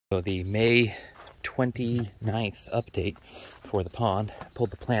So the May 29th update for the pond, I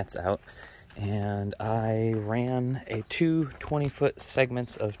pulled the plants out and I ran two 20-foot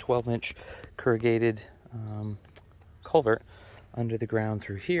segments of 12-inch corrugated culvert under the ground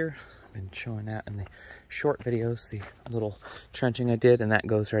through here. I've been showing that in the short videos, the little trenching I did, and that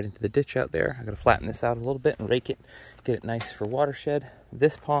goes right into the ditch out there. I gotta flatten this out a little bit and rake it, get it nice for watershed.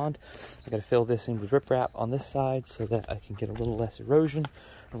 This pond, I gotta fill this in with riprap on this side so that I can get a little less erosion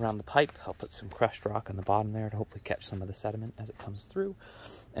around the pipe. I'll put some crushed rock on the bottom there to hopefully catch some of the sediment as it comes through.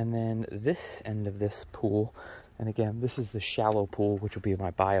 And then this end of this pool, and again, this is the shallow pool, which will be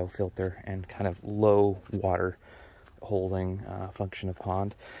my biofilter and kind of low water holding function of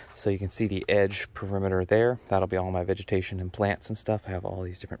pond. So you can see the edge perimeter there. That'll be all my vegetation and plants and stuff. I have all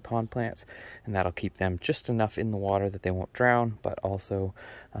these different pond plants, and that'll keep them just enough in the water that they won't drown, but also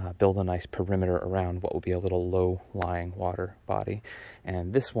build a nice perimeter around what will be a little low-lying water body.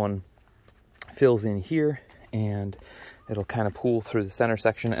 And this one fills in here, and it'll kind of pool through the center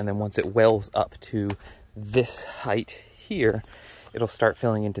section, and then once it wells up to this height here, it'll start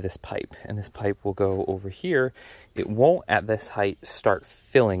filling into this pipe, and this pipe will go over here. It won't at this height start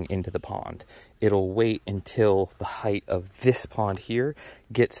filling into the pond. It'll wait until the height of this pond here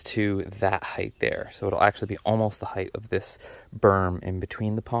gets to that height there. So it'll actually be almost the height of this berm in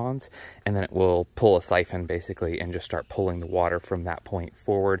between the ponds, and then it will pull a siphon basically and just start pulling the water from that point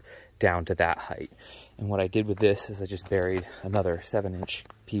forward down to that height. And what I did with this is I just buried another 7-inch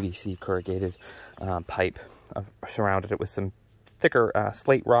PVC corrugated pipe. I've surrounded it with some thicker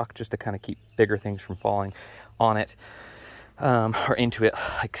slate rock just to kind of keep bigger things from falling on it or into it,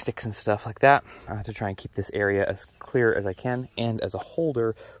 like sticks and stuff like that, to try and keep this area as clear as I can, and as a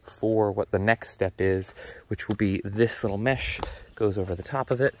holder for what the next step is, which will be this little mesh goes over the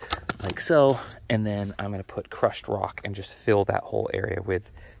top of it like so, and then I'm going to put crushed rock and just fill that whole area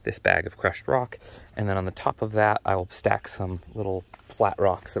with this bag of crushed rock. And then on the top of that I will stack some little flat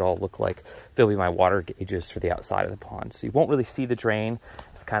rocks that all look like they'll be my water gauges for the outside of the pond. So you won't really see the drain,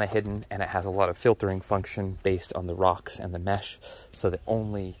 it's kind of hidden, and it has a lot of filtering function based on the rocks and the mesh, so that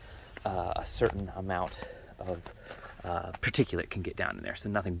only a certain amount of particulate can get down in there. So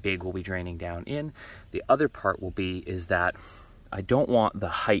nothing big will be draining down in. The other part will be is that I don't want the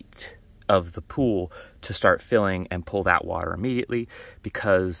height of the pool to start filling and pull that water immediately,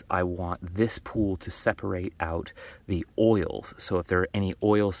 because I want this pool to separate out the oils. So if there are any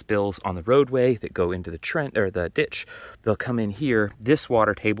oil spills on the roadway that go into the trench or the ditch, they'll come in here. This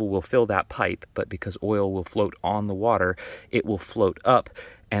water table will fill that pipe, but because oil will float on the water, it will float up,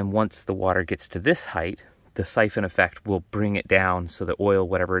 and once the water gets to this height, the siphon effect will bring it down, so the oil,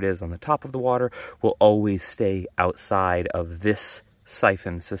 whatever it is on the top of the water, will always stay outside of this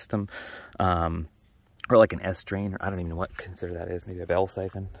siphon system, or like an S drain, or I don't even know what consider that is, maybe a bell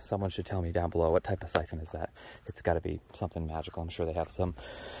siphon. Someone should tell me down below what type of siphon is that. It's got to be something magical. I'm sure they have some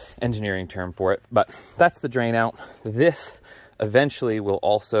engineering term for it, but that's the drain out. This eventually will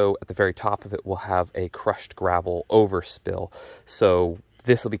also, at the very top of it, will have a crushed gravel overspill. So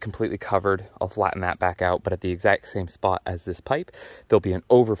this will be completely covered. I'll flatten that back out, but at the exact same spot as this pipe, there'll be an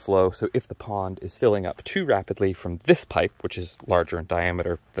overflow. So if the pond is filling up too rapidly from this pipe, which is larger in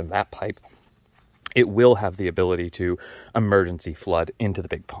diameter than that pipe, it will have the ability to emergency flood into the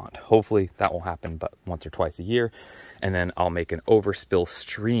big pond. Hopefully that will happen, but once or twice a year. And then I'll make an overspill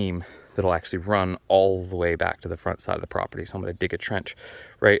stream that'll actually run all the way back to the front side of the property. So I'm going to dig a trench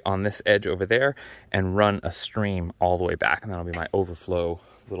right on this edge over there and run a stream all the way back. And that'll be my overflow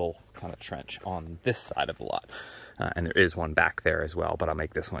little kind of trench on this side of the lot. And there is one back there as well, but I'll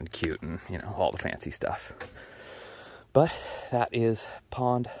make this one cute and, you know, all the fancy stuff. But that is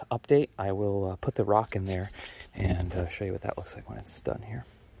pond update. I will put the rock in there and show you what that looks like when it's done here.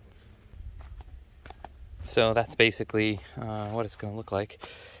 So that's basically what it's going to look like.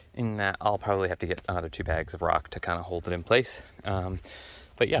 In that, I'll probably have to get another 2 bags of rock to kind of hold it in place.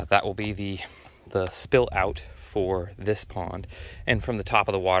 But yeah, that will be the spill out for this pond. And from the top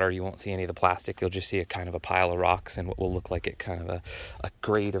of the water, you won't see any of the plastic. You'll just see a kind of a pile of rocks and what will look like kind of a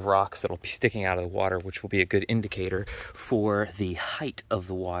grade of rocks that'll be sticking out of the water, which will be a good indicator for the height of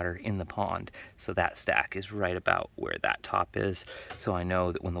the water in the pond. So that stack is right about where that top is. So I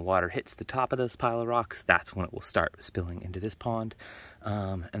know that when the water hits the top of this pile of rocks, that's when it will start spilling into this pond.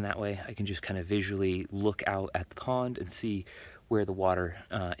 And that way I can just kind of visually look out at the pond and see where the water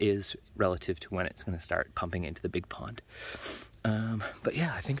is relative to when it's going to start pumping into the big pond. But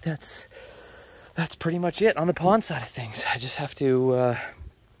yeah, I think that's pretty much it on the pond side of things. I just have to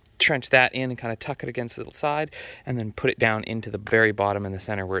trench that in and kind of tuck it against the side, and then put it down into the very bottom in the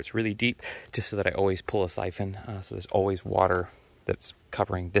center where it's really deep, just so that I always pull a siphon, so there's always water that's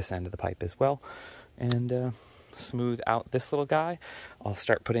covering this end of the pipe as well. And smooth out this little guy. I'll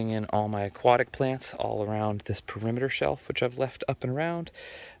start putting in all my aquatic plants all around this perimeter shelf, which I've left up and around.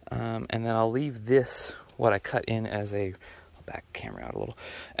 And then I'll leave this, what I cut in as a, I'll back the camera out a little,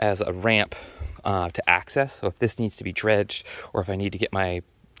 as a ramp to access. So if this needs to be dredged, or if I need to get my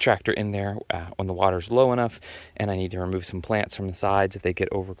tractor in there when the water's low enough and I need to remove some plants from the sides if they get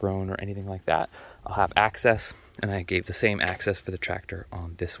overgrown or anything like that, I'll have access. And I gave the same access for the tractor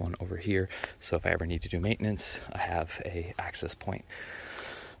on this one over here, so if I ever need to do maintenance, I have a access point.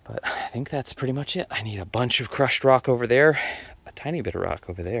 But I think that's pretty much it. I need a bunch of crushed rock over there, a tiny bit of rock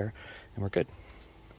over there, and we're good.